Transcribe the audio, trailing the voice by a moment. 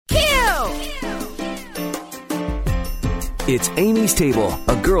It's Amy's Table,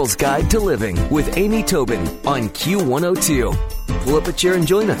 a girl's guide to living with Amy Tobin on Q102. Pull up a chair and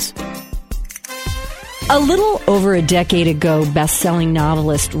join us. A little over a decade ago, best-selling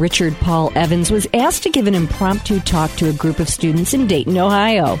novelist Richard Paul Evans was asked to give an impromptu talk to a group of students in Dayton,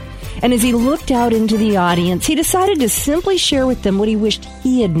 Ohio. And as he looked out into the audience, he decided to simply share with them what he wished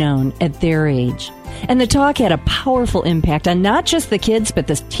he had known at their age. And the talk had a powerful impact on not just the kids, but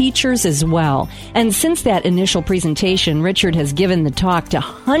the teachers as well. And since that initial presentation, Richard has given the talk to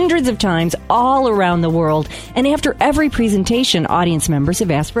hundreds of times all around the world. And after every presentation, audience members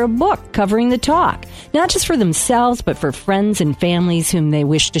have asked for a book covering the talk, not just for themselves, but for friends and families whom they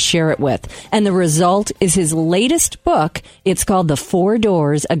wish to share it with. And the result is his latest book. It's called The 4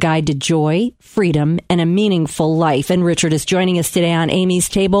 Doors, A Guide to Joy, Freedom, and a Meaningful Life. And Richard is joining us today on Amy's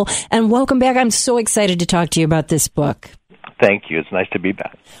Table. And welcome back. I'm so excited to talk to you about this book. Thank you. It's nice to be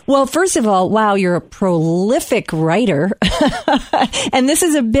back. Well, first of all, wow, you're a prolific writer. And this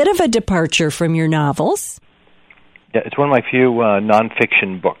is a bit of a departure from your novels. Yeah, it's one of my few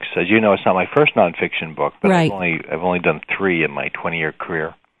nonfiction books. As you know, it's not my first nonfiction book, but right. I've only done 3 in my 20-year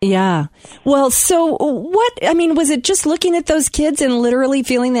career. Yeah. Well, so was it just looking at those kids and literally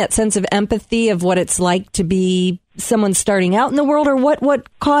feeling that sense of empathy of what it's like to be someone starting out in the world, or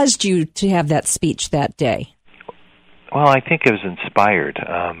what caused you to have that speech that day? Well, I think it was inspired,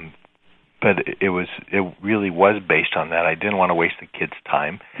 but it really was based on that. I didn't want to waste the kids'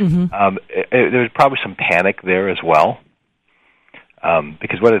 time. Mm-hmm. There was probably some panic there as well,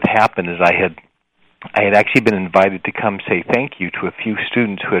 because what had happened is I had actually been invited to come say thank you to a few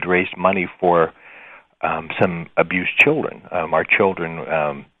students who had raised money for some abused children, our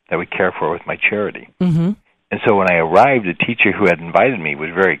children that we care for with my charity. Mm-hmm. And so when I arrived, the teacher who had invited me was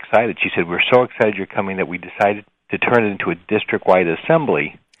very excited. She said, "We're so excited you're coming that we decided to turn it into a district-wide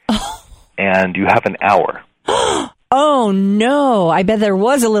assembly, and you have an hour." Oh, no. I bet there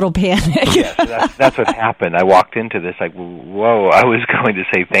was a little panic. Yes, that's what happened. I walked into this like, whoa, I was going to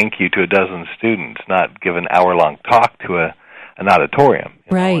say thank you to a dozen students, not give an hour-long talk to an auditorium.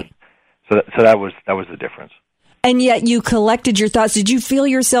 Right. So that was the difference. And yet you collected your thoughts. Did you feel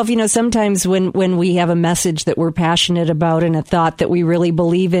yourself, sometimes when we have a message that we're passionate about and a thought that we really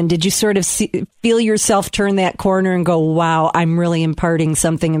believe in, did you sort of feel yourself turn that corner and go, wow, I'm really imparting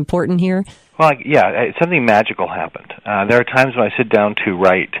something important here? Well, yeah, something magical happened. There are times when I sit down to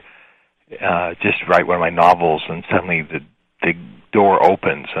write one of my novels, and suddenly the door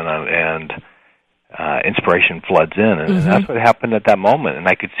opens and inspiration floods in. And mm-hmm. that's what happened at that moment. And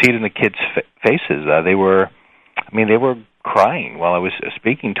I could see it in the kids' faces. They were crying while I was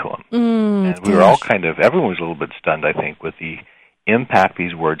speaking to them. And we were all everyone was a little bit stunned, I think, with the impact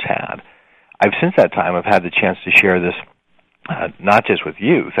these words had. Since that time, I've had the chance to share this, not just with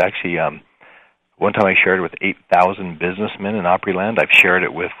youth. Actually, one time I shared it with 8,000 businessmen in Opryland. I've shared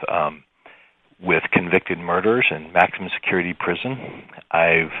it with convicted murderers in maximum security prison.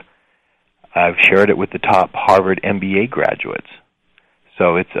 I've shared it with the top Harvard MBA graduates.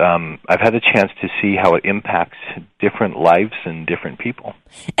 So it's I've had the chance to see how it impacts different lives and different people.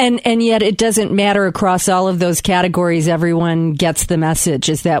 And yet it doesn't matter across all of those categories. Everyone gets the message.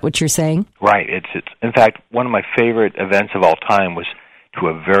 Is that what you're saying? Right. It's in fact, one of my favorite events of all time was to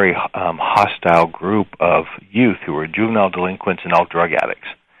a very hostile group of youth who were juvenile delinquents and all drug addicts.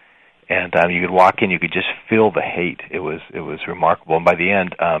 And you could walk in, you could just feel the hate. It was remarkable. And by the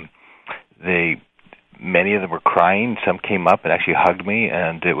end, many of them were crying. Some came up and actually hugged me,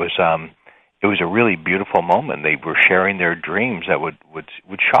 and it was a really beautiful moment. They were sharing their dreams that would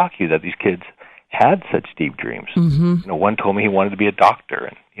shock you that these kids had such deep dreams. Mm-hmm. One told me he wanted to be a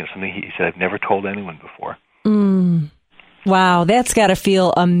doctor, and something he said I've never told anyone before. Wow, that's got to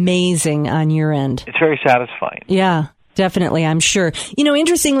feel amazing on your end. It's very satisfying. Yeah. Definitely, I'm sure.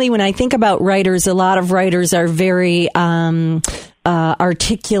 Interestingly, when I think about writers, a lot of writers are very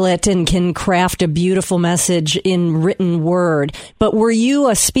articulate and can craft a beautiful message in written word. But were you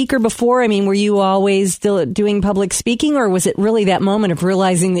a speaker before? Were you always still doing public speaking, or was it really that moment of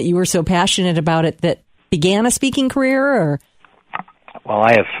realizing that you were so passionate about it that began a speaking career? Or? Well,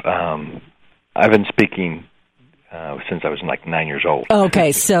 I've been speaking since I was 9 years old.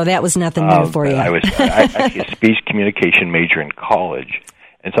 Okay, so that was nothing new for you. I was actually a speech communication major in college,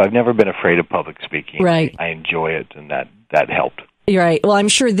 and so I've never been afraid of public speaking. Right. I enjoy it, and that helped. You're right. Well, I'm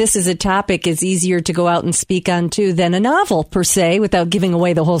sure this is a topic is easier to go out and speak on, too, than a novel, per se, without giving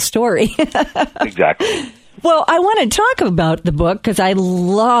away the whole story. Exactly. Well, I want to talk about the book because I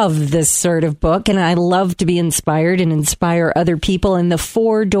love this sort of book, and I love to be inspired and inspire other people. And The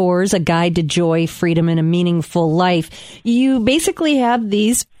 4 Doors, A Guide to Joy, Freedom, and a Meaningful Life. You basically have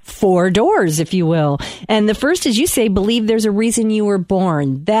these 4 doors, if you will. And the first is, you say, believe there's a reason you were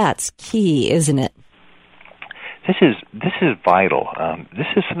born. That's key, isn't it? This is vital. This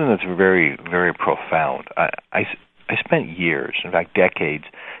is something that's very, very profound. I spent years, in fact decades,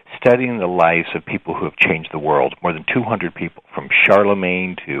 studying the lives of people who have changed the world, more than 200 people, from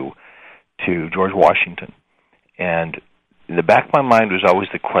Charlemagne to George Washington. And in the back of my mind was always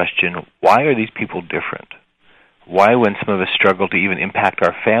the question, why are these people different? Why, when some of us struggle to even impact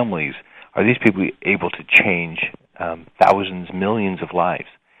our families, are these people able to change thousands, millions of lives?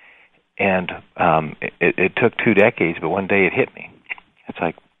 And it took 2 decades, but one day it hit me. It's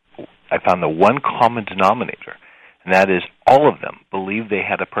like I found the one common denominator, and that is all of them believed they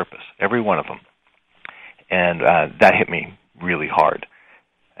had a purpose, every one of them. And that hit me really hard.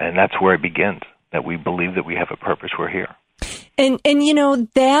 And that's where it begins, that we believe that we have a purpose, we're here. And you know,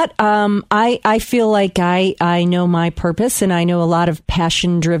 that I feel like I know my purpose, and I know a lot of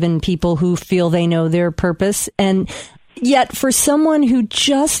passion-driven people who feel they know their purpose. And yet, for someone who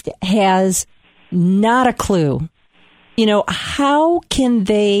just has not a clue, you know, how can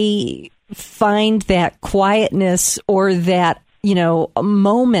they find that quietness or that, you know, a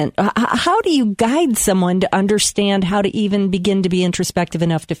moment? How do you guide someone to understand how to even begin to be introspective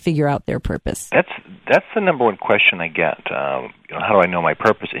enough to figure out their purpose? That's the number one question I get. How do I know my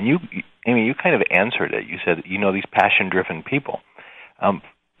purpose? And Amy, you kind of answered it. You said, these passion-driven people.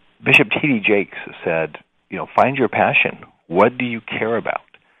 Bishop T.D. Jakes said, find your passion. What do you care about?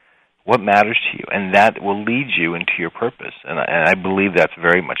 What matters to you? And that will lead you into your purpose. And I believe that's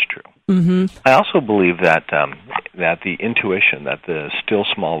very much true. Mm-hmm. I also believe that the intuition, that the still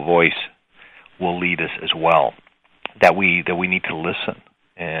small voice will lead us as well. That we need to listen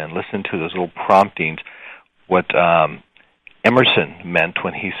and listen to those little promptings. What Emerson meant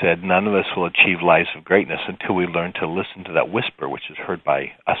when he said, "None of us will achieve lives of greatness until we learn to listen to that whisper, which is heard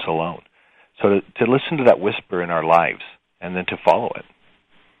by us alone." So to listen to that whisper in our lives and then to follow it.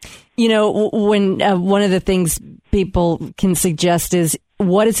 When one of the things people can suggest is,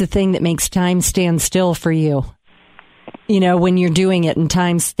 what is the thing that makes time stand still for you? When you're doing it and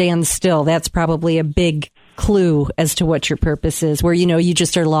time stands still, that's probably a big clue as to what your purpose is, where, you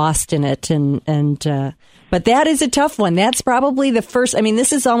just are lost in it. But that is a tough one. That's probably the first.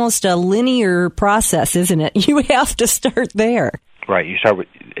 This is almost a linear process, isn't it? You have to start there. Right. You start with,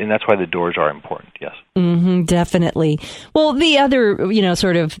 and that's why the doors are important. Yes. Mm-hmm, definitely. Well, the other,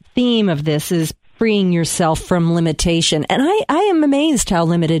 sort of theme of this is freeing yourself from limitation. And I am amazed how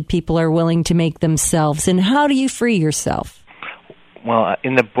limited people are willing to make themselves. And how do you free yourself? Well,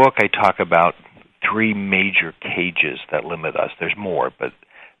 in the book, I talk about 3 major cages that limit us. There's more, but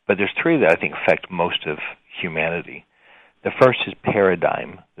there's 3 that I think affect most of humanity. The first is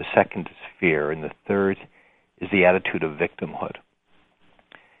paradigm. The second is fear. And the third is the attitude of victimhood.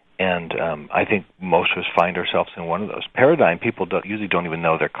 And I think most of us find ourselves in one of those. Paradigm, people usually don't even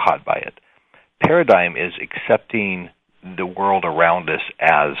know they're caught by it. Paradigm is accepting the world around us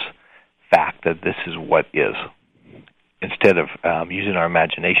as fact, that this is what is, instead of using our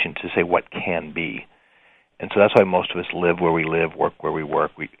imagination to say what can be. And so that's why most of us live where we live, work where we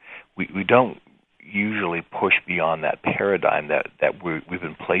work. We don't usually push beyond that paradigm that we've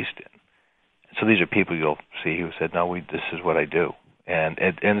been placed in. So these are people you'll see who said, no, this is what I do. And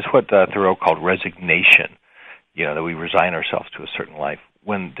it's what Thoreau called resignation, that we resign ourselves to a certain life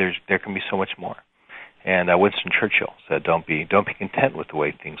when there can be so much more. And Winston Churchill said, don't be content with the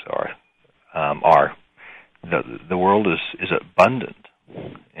way things are. The world is abundant,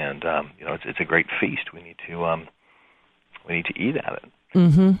 and it's a great feast. We need to eat at it.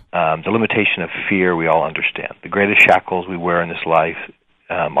 Mm-hmm. The limitation of fear we all understand. The greatest shackles we wear in this life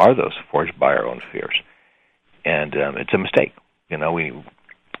are those forged by our own fears, and it's a mistake. We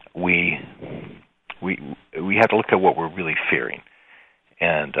have to look at what we're really fearing,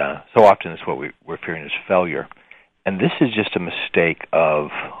 and so often it's what we're fearing is failure, and this is just a mistake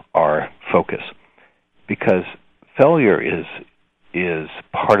of our focus, because failure is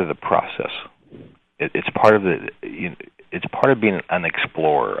part of the process. It's part of it's part of being an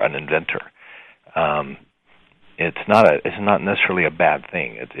explorer, an inventor. It's not necessarily a bad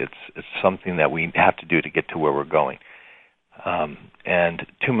thing. It's something that we have to do to get to where we're going. And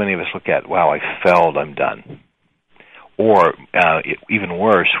too many of us look at, wow, I failed, I'm done. Or even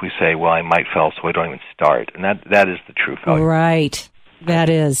worse, we say, well, I might fail, so I don't even start. And that is the true failure. Right. That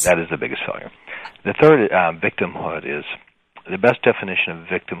is the biggest failure. The third, victimhood, is the best definition of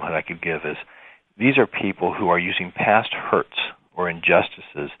victimhood I could give is these are people who are using past hurts or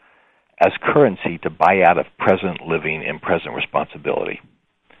injustices as currency to buy out of present living and present responsibility.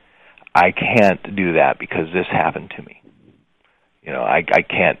 I can't do that because this happened to me. I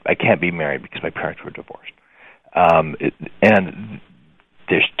can't be married because my parents were divorced. And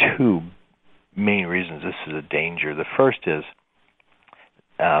there's two main reasons this is a danger. The first is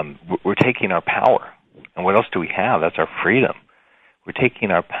we're taking our power. And what else do we have? That's our freedom. We're taking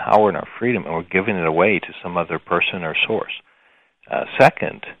our power and our freedom, and we're giving it away to some other person or source.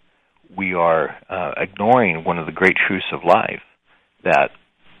 Second, we are ignoring one of the great truths of life, that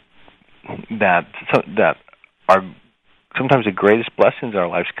our sometimes the greatest blessings in our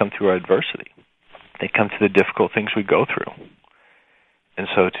lives come through our adversity. They come to the difficult things we go through. And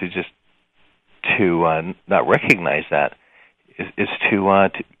so to not recognize that is to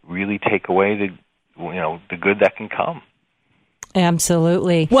really take away the good that can come.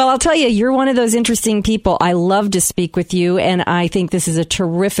 Absolutely. Well, I'll tell you, you're one of those interesting people. I love to speak with you, and I think this is a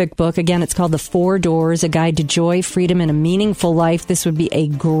terrific book. Again, it's called The 4 Doors, A Guide to Joy, Freedom, and a Meaningful Life. This would be a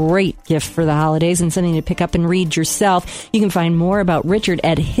great gift for the holidays and something to pick up and read yourself. You can find more about Richard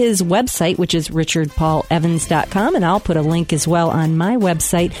at his website, which is richardpaulevans.com, and I'll put a link as well on my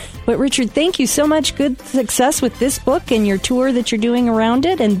website. But Richard, thank you so much. Good success with this book and your tour that you're doing around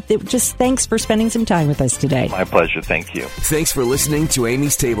it, and just thanks for spending some time with us today. My pleasure. Thank you. Thanks for listening to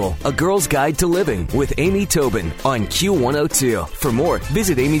Amy's Table, A Girl's Guide to Living with Amy Tobin on Q102. For more,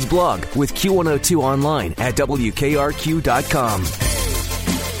 visit Amy's blog with Q102 online at WKRQ.com.